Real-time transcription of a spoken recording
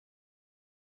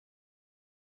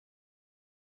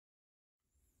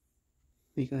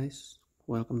Hey guys,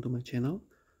 welcome to my channel.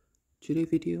 Today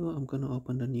video I'm gonna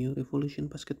open the new Revolution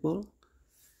basketball.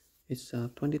 It's a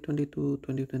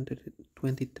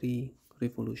 2022-2023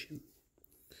 Revolution.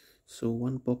 So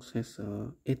one box has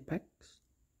 8 packs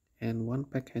and one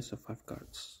pack has 5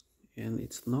 cards. And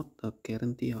it's not a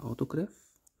guarantee autograph,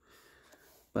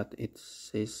 but it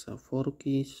says 4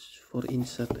 rookies, 4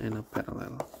 insert and a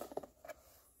parallel.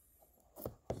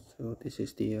 So this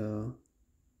is the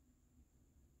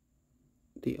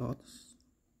odds,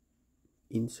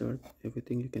 insert,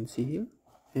 everything you can see here.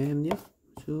 And yeah,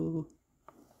 so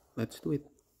let's do it.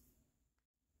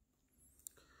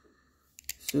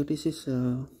 So this is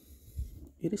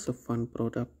it is a fun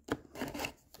product.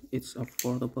 It's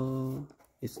affordable,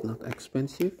 it's not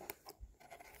expensive.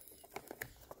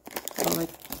 I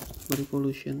like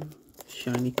Revolution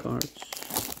shiny cards.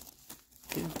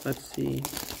 Yeah, let's see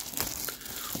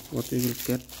what we will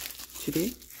get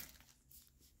today.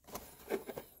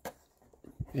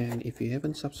 And if you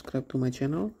haven't subscribed to my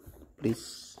channel,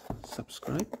 please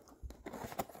subscribe,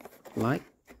 like,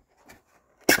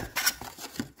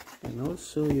 and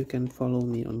also you can follow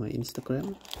me on my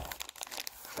Instagram.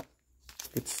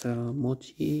 It's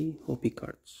Mochi Hobby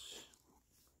Cards.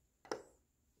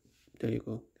 There you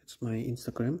go, that's my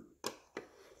Instagram,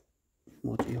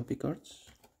 Mochi Hobby Cards.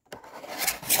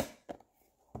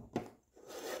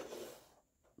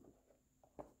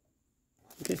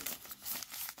 Okay,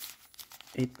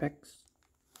 8 packs.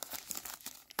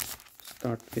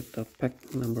 Start with the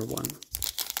pack number 1.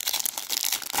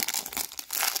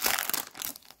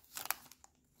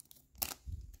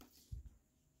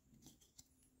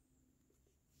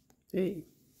 Hey,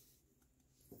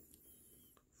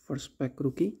 first pack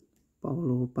rookie,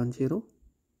 Paolo Banchero.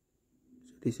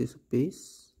 So this is a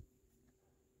base.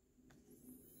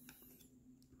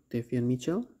 Davion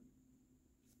Mitchell,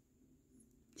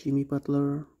 Jimmy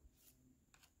Butler,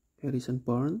 Harrison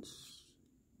Barnes,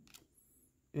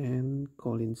 and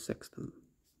Colin Sexton.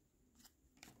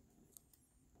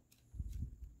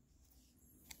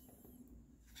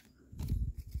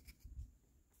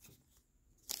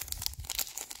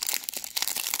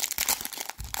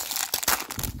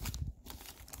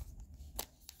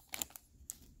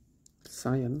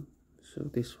 Zion. So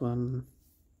this one,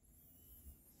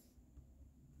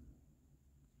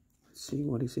 let's see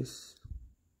what is this.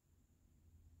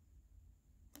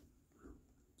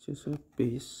 Just a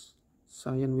base.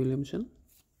 Zion Williamson,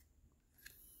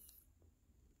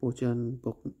 Bojan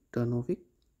Bogdanovic,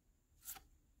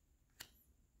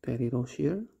 Terry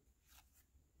Rozier,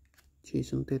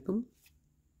 Jason Tatum,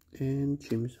 and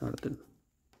James Harden.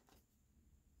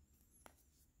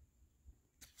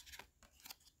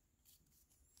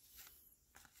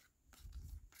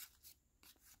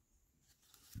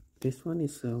 This one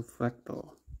is a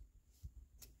fractal.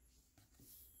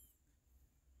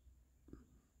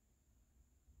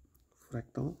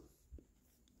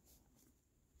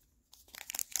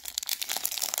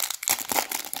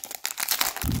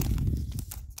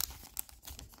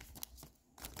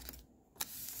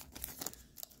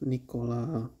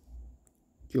 Nikola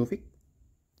Jovic,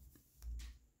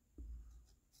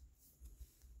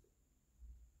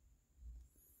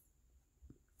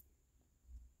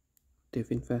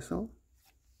 Devin Vassell,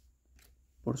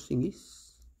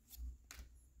 Porzingis,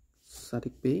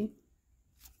 Sadiq Bey,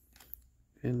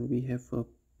 and we have a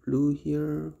blue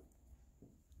here.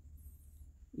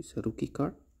 It's a rookie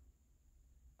card.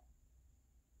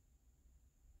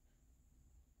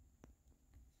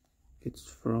 It's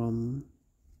from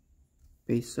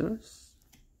Pacers,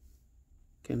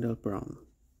 Kendall Brown.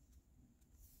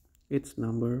 It's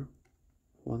number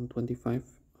 125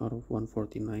 out of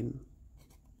 149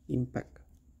 impact.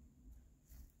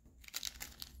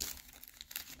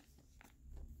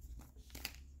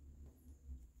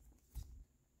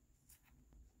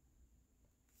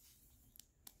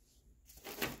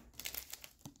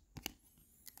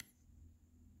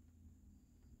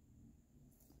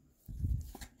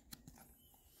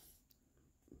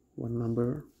 One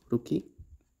number rookie.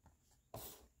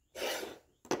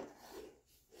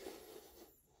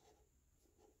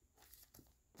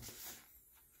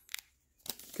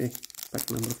 Okay, pack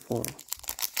number 4.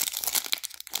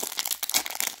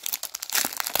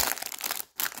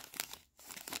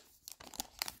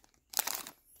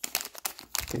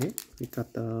 Okay, we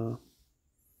got the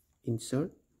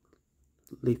insert,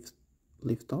 lift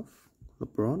off,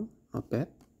 LeBron, not bad.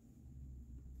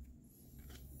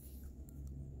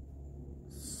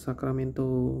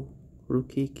 Sacramento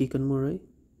rookie Keegan Murray.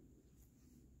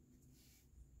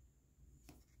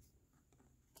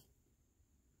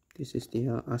 This is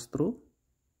the Astro.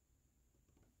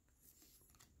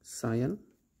 Zion,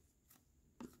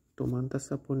 Domantas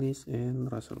Sabonis,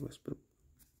 and Russell Westbrook.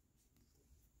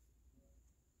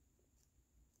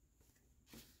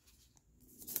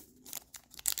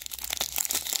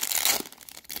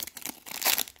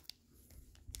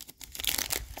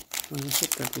 I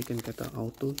hope that we can get an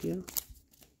auto here.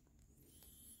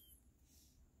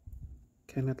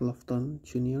 Kenneth Lofton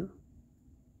Jr.,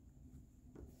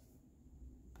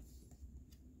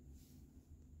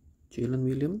 Jalen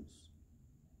Williams,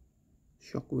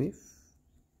 Shockwave.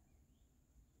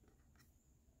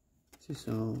 This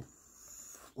is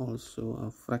also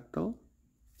a Fractal,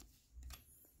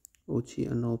 OG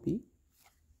Anobi,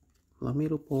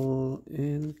 Lamelo Ball,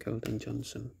 and Keldon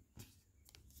Johnson.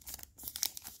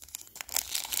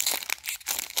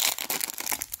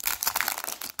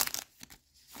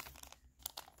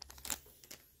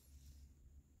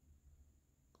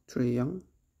 Trae Young,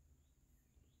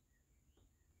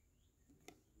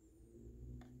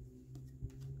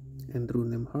 Andrew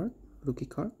Nembhard, rookie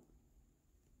card,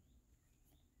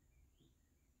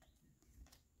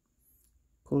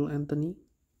 Cole Anthony,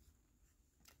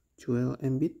 Joel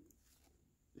Embiid,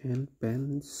 and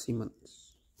Ben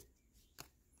Simmons.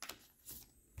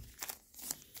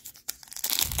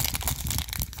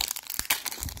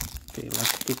 Okay,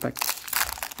 last 2 packs.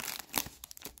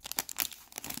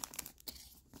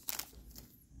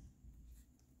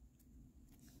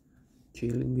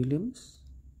 Jalen Williams,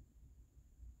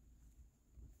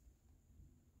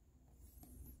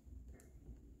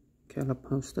 Caleb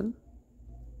Houston,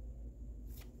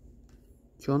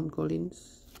 John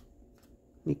Collins,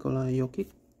 Nikola Jokic,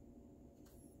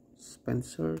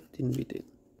 Spencer Dinwiddie.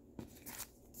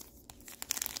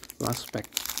 Last pack.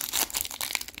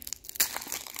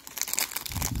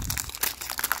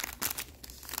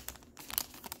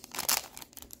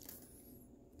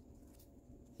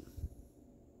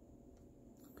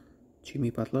 Jimmy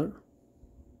Butler,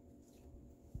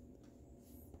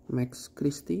 Max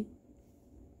Christie,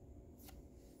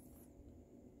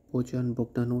 Bojan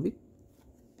Bogdanovic,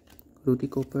 Rudy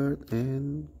Gobert,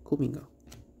 and Kuminga.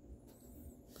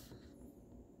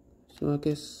 So I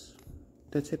guess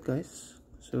that's it, guys.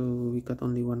 So we got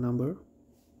only one number,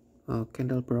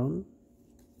 Kendall Brown,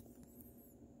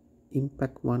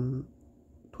 Impact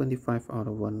 125 out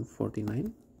of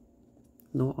 149,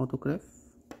 no autograph,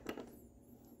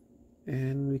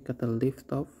 and we got a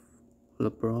lift of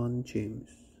LeBron James.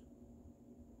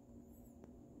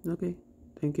 Okay,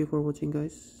 thank you for watching,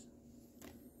 guys.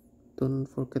 Don't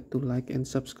forget to like and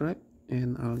subscribe,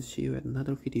 and I'll see you at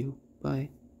another video. Bye.